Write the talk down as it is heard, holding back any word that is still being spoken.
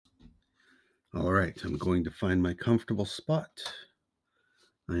All right, I'm going to find my comfortable spot.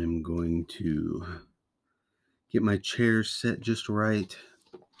 I am going to get my chair set just right.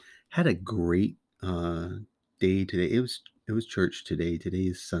 Had a great day today. It was church today. Today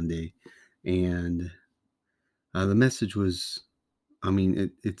is Sunday, and the message was.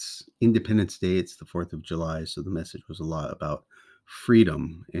 It's Independence Day. It's the 4th of July, so the message was a lot about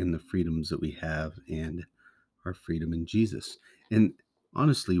freedom and the freedoms that we have, and our freedom in Jesus. And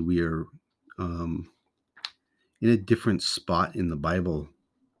honestly, we are um, in a different spot in the Bible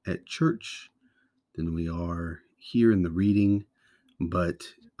at church than we are here in the reading. But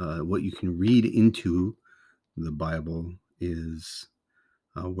what you can read into the Bible is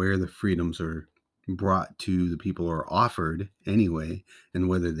where the freedoms are brought to the people or offered anyway, and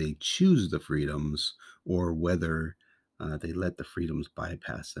whether they choose the freedoms or whether they let the freedoms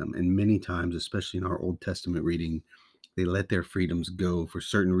bypass them. And many times, especially in our Old Testament reading, they let their freedoms go for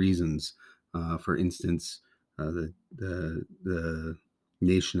certain reasons. For instance, the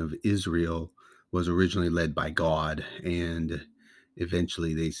nation of Israel was originally led by God, and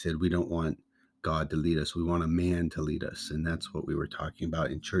eventually they said, "We don't want God to lead us. We want a man to lead us," and that's what we were talking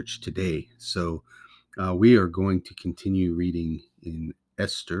about in church today. So we are going to continue reading in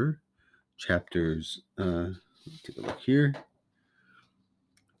Esther chapters. Take a look here.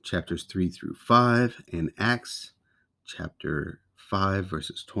 Chapters 3 through 5, and Acts chapter 5,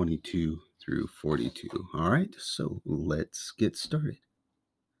 verses 22 through 42. All right, so let's get started.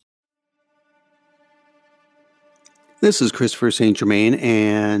 This is Christopher St. Germain,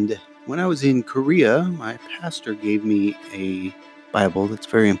 and when I was in Korea, my pastor gave me a Bible that's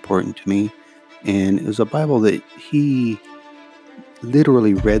very important to me, and it was a Bible that he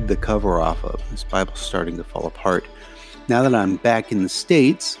literally read the cover off of. This Bible's starting to fall apart. Now that I'm back in the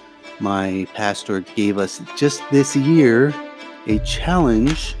States, my pastor gave us just this year a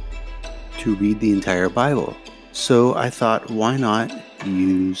challenge to read the entire Bible. So I thought, why not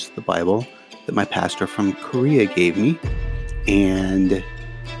use the Bible that my pastor from Korea gave me? And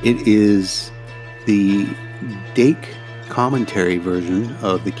it is the Dake commentary version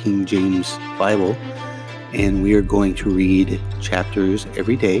of the King James Bible. And we are going to read chapters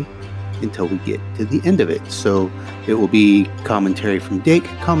every day until we get to the end of it. So it will be commentary from Dake,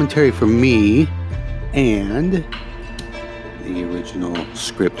 commentary from me, and the original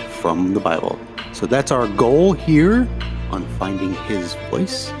script from the Bible. So that's our goal here on Finding His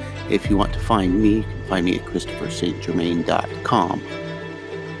Voice. If you want to find me, you can find me at ChristopherSt.Germain.com.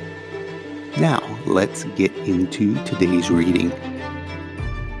 Now, let's get into today's reading.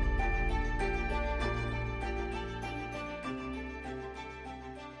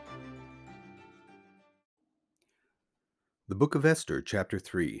 The Book of Esther, Chapter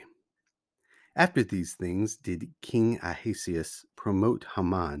 3. After these things did King Ahasuerus promote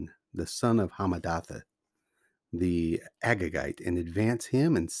Haman, the son of Hammedatha, the Agagite, and advance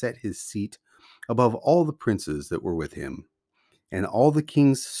him and set his seat above all the princes that were with him. And all the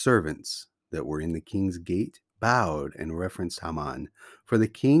king's servants that were in the king's gate bowed and reverenced Haman, for the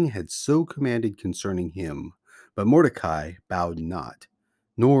king had so commanded concerning him. But Mordecai bowed not,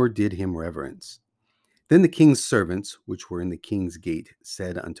 nor did him reverence. Then the king's servants, which were in the king's gate,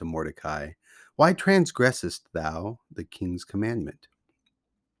 said unto Mordecai, Why transgressest thou the king's commandment?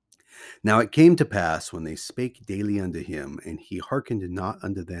 Now it came to pass, when they spake daily unto him, and he hearkened not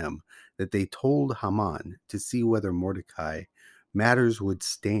unto them, that they told Haman to see whether Mordecai matters would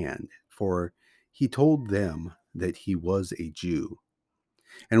stand, for he told them that he was a Jew.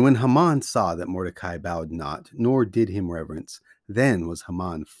 And when Haman saw that Mordecai bowed not, nor did him reverence, then was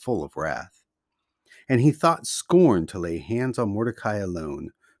Haman full of wrath. And he thought scorn to lay hands on Mordecai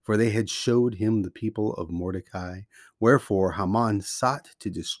alone, for they had showed him the people of Mordecai. Wherefore Haman sought to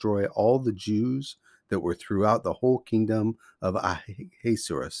destroy all the Jews that were throughout the whole kingdom of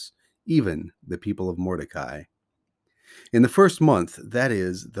Ahasuerus, even the people of Mordecai. In the first month, that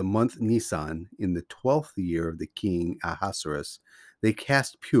is, the month Nisan, in the 12th year of the king Ahasuerus, they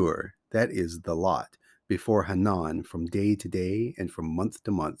cast pure, that is, the lot, before Hanan from day to day and from month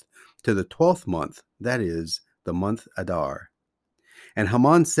to month, to the 12th month, that is, the month Adar. And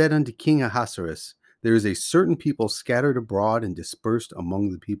Haman said unto King Ahasuerus, There is a certain people scattered abroad and dispersed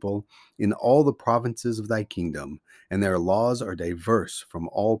among the people in all the provinces of thy kingdom, and their laws are diverse from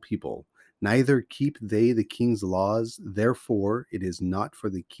all people. Neither keep they the king's laws, therefore it is not for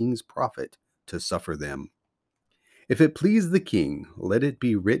the king's profit to suffer them. If it please the king, let it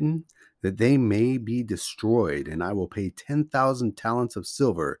be written that they may be destroyed, and I will pay 10,000 talents of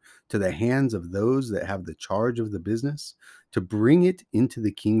silver to the hands of those that have the charge of the business, to bring it into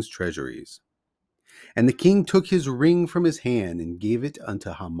the king's treasuries. And the king took his ring from his hand and gave it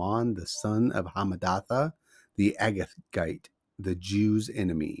unto Haman the son of Hammedatha, the Agagite, the Jews'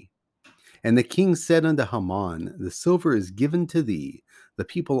 enemy. And the king said unto Haman, The silver is given to thee, the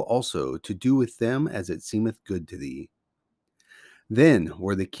people also, to do with them as it seemeth good to thee. Then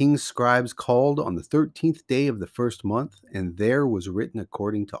were the king's scribes called on the 13th day of the first month, and there was written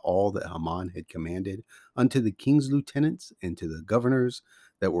according to all that Haman had commanded unto the king's lieutenants and to the governors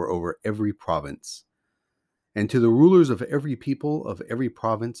that were over every province, and to the rulers of every people of every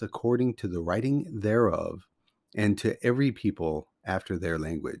province according to the writing thereof, and to every people after their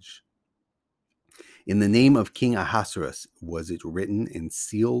language. In the name of King Ahasuerus was it written, and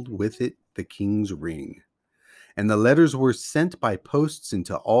sealed with it the king's ring. And the letters were sent by posts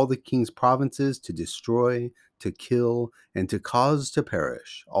into all the king's provinces to destroy, to kill, and to cause to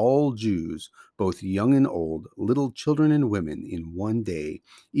perish all Jews, both young and old, little children and women, in one day,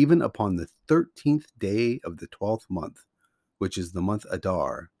 even upon the 13th day of the 12th month, which is the month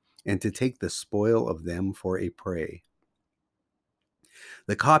Adar, and to take the spoil of them for a prey.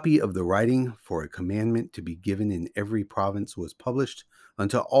 The copy of the writing for a commandment to be given in every province was published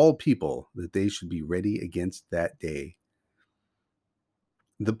unto all people, that they should be ready against that day.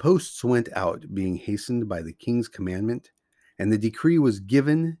 The posts went out, being hastened by the king's commandment, and the decree was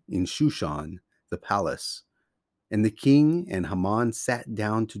given in Shushan, the palace. And the king and Haman sat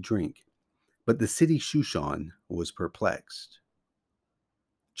down to drink, but the city Shushan was perplexed.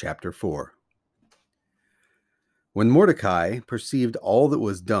 Chapter 4. When Mordecai perceived all that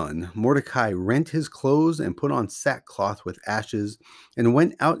was done, Mordecai rent his clothes and put on sackcloth with ashes, and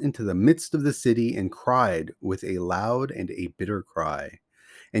went out into the midst of the city, and cried with a loud and a bitter cry,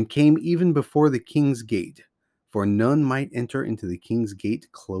 and came even before the king's gate, for none might enter into the king's gate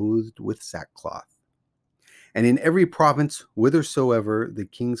clothed with sackcloth. And in every province whithersoever the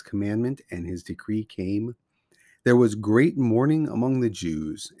king's commandment and his decree came, there was great mourning among the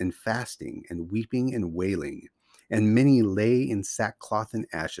Jews, and fasting, and weeping, and wailing, and many lay in sackcloth and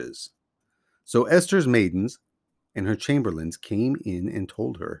ashes. So Esther's maidens and her chamberlains came in and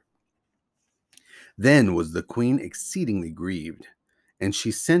told her. Then was the queen exceedingly grieved, and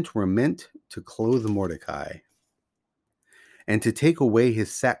she sent raiment to clothe Mordecai, and to take away his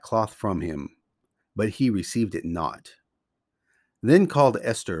sackcloth from him, but he received it not. Then called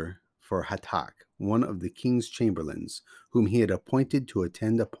Esther for Hatak, one of the king's chamberlains, whom he had appointed to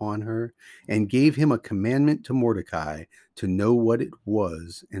attend upon her, and gave him a commandment to Mordecai to know what it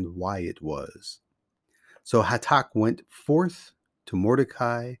was and why it was. So Hatak went forth to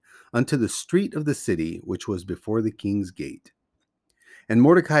Mordecai unto the street of the city, which was before the king's gate. And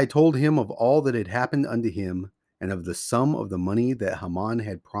Mordecai told him of all that had happened unto him, and of the sum of the money that Haman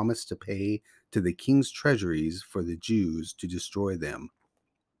had promised to pay to the king's treasuries for the Jews to destroy them.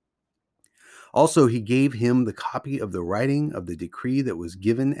 Also he gave him the copy of the writing of the decree that was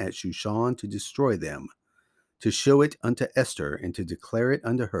given at Shushan to destroy them, to show it unto Esther, and to declare it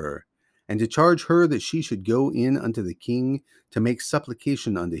unto her, and to charge her that she should go in unto the king to make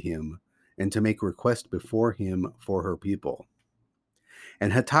supplication unto him, and to make request before him for her people.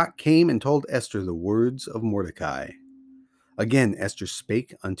 And Hatak came and told Esther the words of Mordecai. Again Esther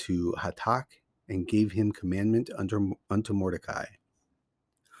spake unto Hatak, and gave him commandment unto Mordecai.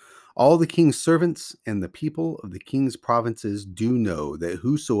 All the king's servants and the people of the king's provinces do know that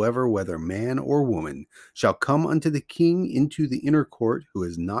whosoever, whether man or woman, shall come unto the king into the inner court who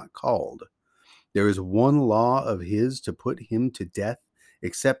is not called, there is one law of his to put him to death,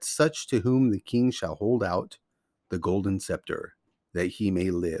 except such to whom the king shall hold out the golden scepter, that he may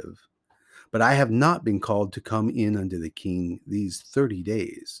live. But I have not been called to come in unto the king these 30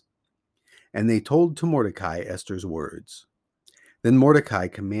 days. And they told to Mordecai Esther's words. Then Mordecai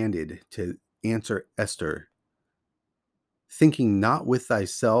commanded to answer Esther, thinking not with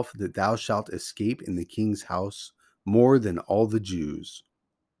thyself that thou shalt escape in the king's house more than all the Jews.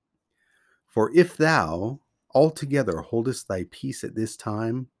 For if thou altogether holdest thy peace at this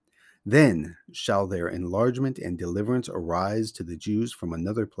time, then shall their enlargement and deliverance arise to the Jews from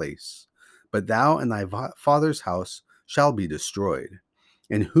another place. But thou and thy father's house shall be destroyed.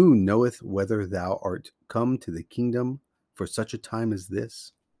 And who knoweth whether thou art come to the kingdom for such a time as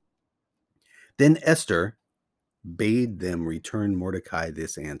this? Then Esther bade them return Mordecai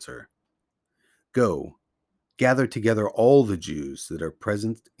this answer. Go, gather together all the Jews that are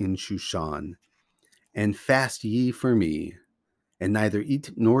present in Shushan, and fast ye for me, and neither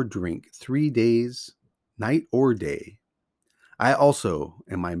eat nor drink 3 days, night or day. I also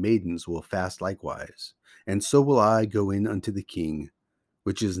and my maidens will fast likewise, and so will I go in unto the king,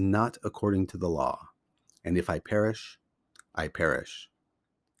 which is not according to the law. And if I perish, I perish.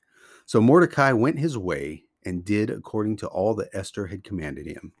 So Mordecai went his way and did according to all that Esther had commanded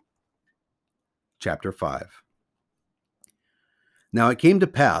him. Chapter 5. Now it came to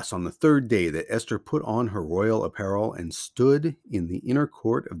pass on the third day that Esther put on her royal apparel and stood in the inner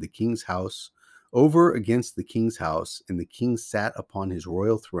court of the king's house, over against the king's house, and the king sat upon his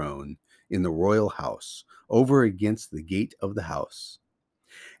royal throne in the royal house, over against the gate of the house.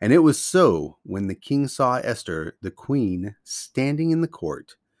 And it was so, when the king saw Esther, the queen, standing in the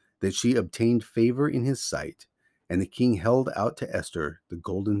court, that she obtained favor in his sight, and the king held out to Esther the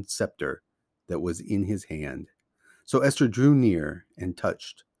golden scepter that was in his hand. So Esther drew near and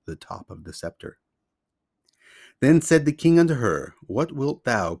touched the top of the scepter. Then said the king unto her, What wilt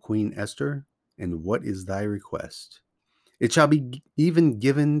thou, Queen Esther, and what is thy request? It shall be even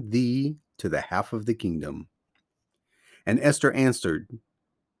given thee to the half of the kingdom. And Esther answered,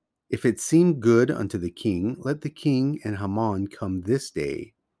 If it seem good unto the king, let the king and Haman come this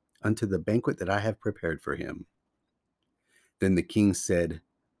day unto the banquet that I have prepared for him. Then the king said,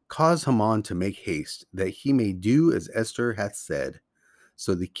 Cause Haman to make haste, that he may do as Esther hath said.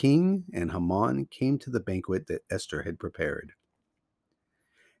 So the king and Haman came to the banquet that Esther had prepared.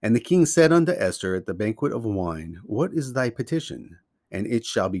 And the king said unto Esther at the banquet of wine, What is thy petition? And it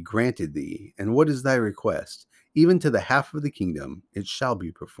shall be granted thee. And what is thy request? Even to the half of the kingdom it shall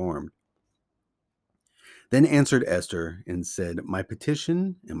be performed. Then answered Esther and said, My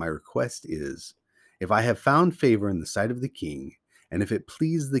petition and my request is, if I have found favor in the sight of the king, and if it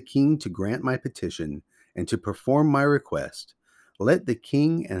please the king to grant my petition and to perform my request, let the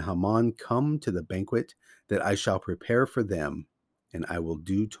king and Haman come to the banquet that I shall prepare for them, and I will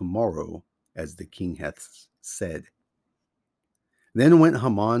do tomorrow as the king hath said. Then went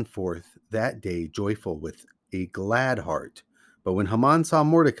Haman forth that day joyful with a glad heart. But when Haman saw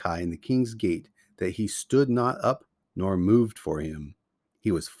Mordecai in the king's gate, that he stood not up nor moved for him,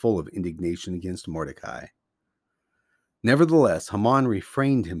 he was full of indignation against Mordecai. Nevertheless, Haman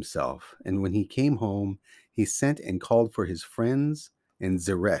refrained himself, and when he came home, he sent and called for his friends and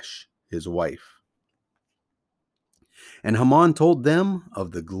Zeresh, his wife. And Haman told them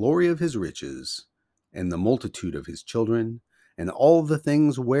of the glory of his riches, and the multitude of his children, and all the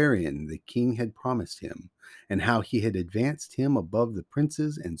things wherein the king had promised him, and how he had advanced him above the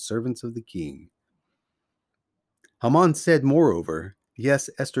princes and servants of the king. Haman said, moreover, Yes,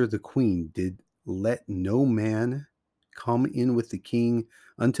 Esther the queen did let no man come in with the king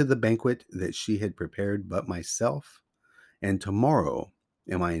unto the banquet that she had prepared but myself, and tomorrow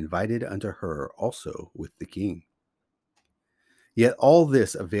am I invited unto her also with the king. Yet all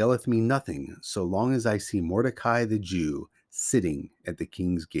this availeth me nothing, so long as I see Mordecai the Jew sitting at the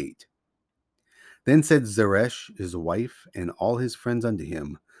king's gate. Then said Zeresh his wife and all his friends unto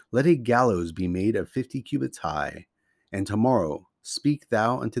him, Let a gallows be made of 50 cubits high, and tomorrow speak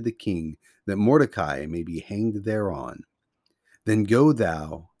thou unto the king, that Mordecai may be hanged thereon. Then go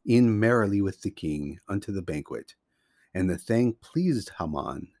thou in merrily with the king unto the banquet. And the thing pleased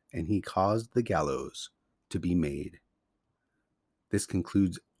Haman, and he caused the gallows to be made. This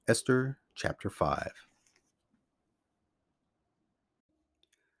concludes Esther chapter 5.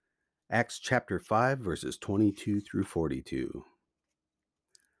 Acts chapter 5, verses 22 through 42.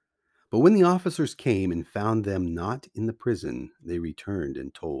 But when the officers came and found them not in the prison, they returned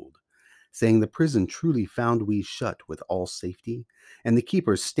and told, saying, The prison truly found we shut with all safety, and the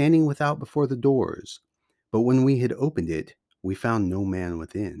keepers standing without before the doors. But when we had opened it, we found no man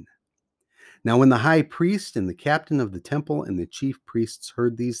within. Now when the high priest and the captain of the temple and the chief priests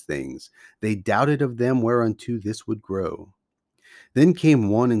heard these things, they doubted of them whereunto this would grow. Then came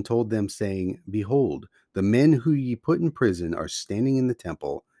one and told them, saying, Behold, the men who ye put in prison are standing in the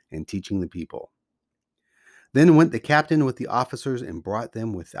temple and teaching the people. Then went the captain with the officers and brought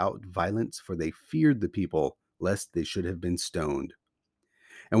them without violence, for they feared the people, lest they should have been stoned.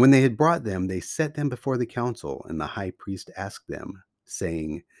 And when they had brought them, they set them before the council, and the high priest asked them,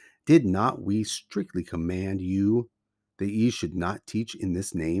 saying, Did not we strictly command you that ye should not teach in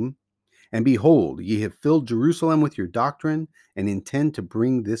this name? And behold, ye have filled Jerusalem with your doctrine, and intend to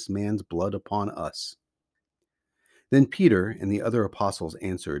bring this man's blood upon us. Then Peter and the other apostles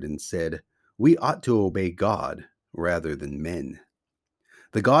answered and said, We ought to obey God rather than men.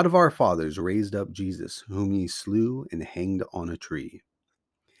 The God of our fathers raised up Jesus, whom ye slew and hanged on a tree.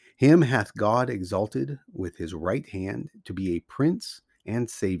 Him hath God exalted with his right hand to be a prince and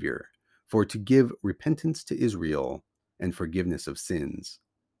savior, for to give repentance to Israel and forgiveness of sins.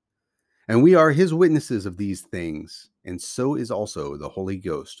 And we are his witnesses of these things, and so is also the Holy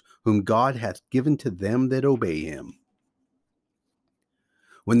Ghost, whom God hath given to them that obey him.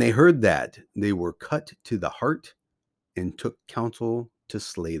 When they heard that, they were cut to the heart and took counsel to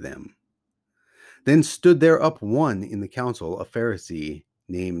slay them. Then stood there up one in the council, a Pharisee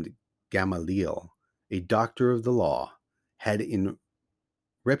named Gamaliel, a doctor of the law, had in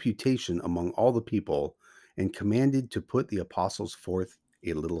reputation among all the people, and commanded to put the apostles forth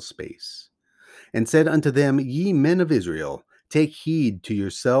a little space, and said unto them, Ye men of Israel, take heed to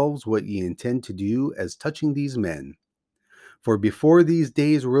yourselves what ye intend to do as touching these men. For before these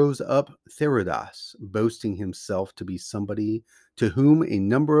days rose up Theudas, boasting himself to be somebody, to whom a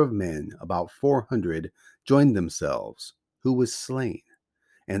number of men, about 400, joined themselves, who was slain,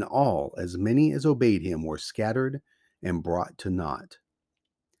 and all, as many as obeyed him, were scattered and brought to naught.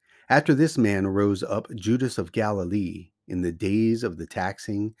 After this man rose up Judas of Galilee in the days of the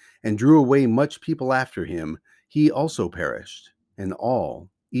taxing, and drew away much people after him. He also perished, and all,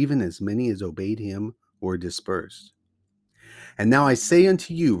 even as many as obeyed him, were dispersed. And now I say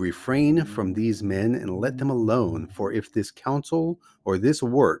unto you, refrain from these men, and let them alone. For if this counsel or this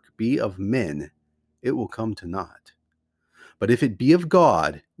work be of men, it will come to naught. But if it be of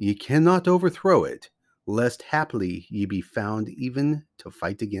God, ye cannot overthrow it, lest haply ye be found even to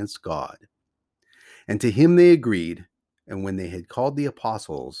fight against God. And to him they agreed. And when they had called the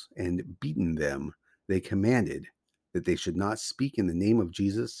apostles and beaten them, they commanded that they should not speak in the name of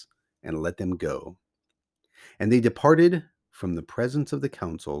Jesus, and let them go. And they departed from the presence of the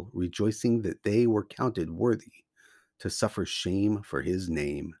council, rejoicing that they were counted worthy to suffer shame for his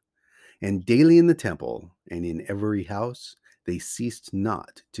name. And daily in the temple and in every house they ceased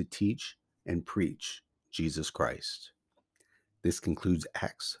not to teach and preach Jesus Christ. This concludes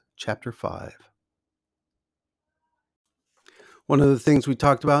Acts chapter 5. One of the things we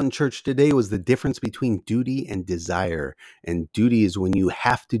talked about in church today was the difference between duty and desire. And duty is when you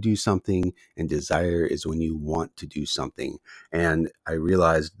have to do something, and desire is when you want to do something. And I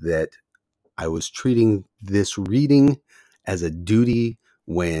realized that I was treating this reading as a duty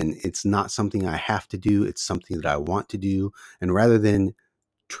when it's not something I have to do, it's something that I want to do. And rather than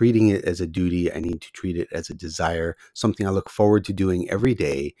treating it as a duty, I need to treat it as a desire, something I look forward to doing every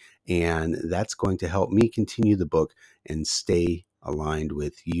day. And that's going to help me continue the book and stay aligned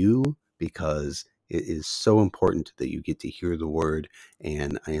with you, because it is so important that you get to hear the word.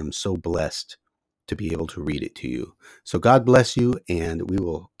 And I am so blessed to be able to read it to you. So God bless you, and we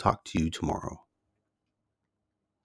will talk to you tomorrow.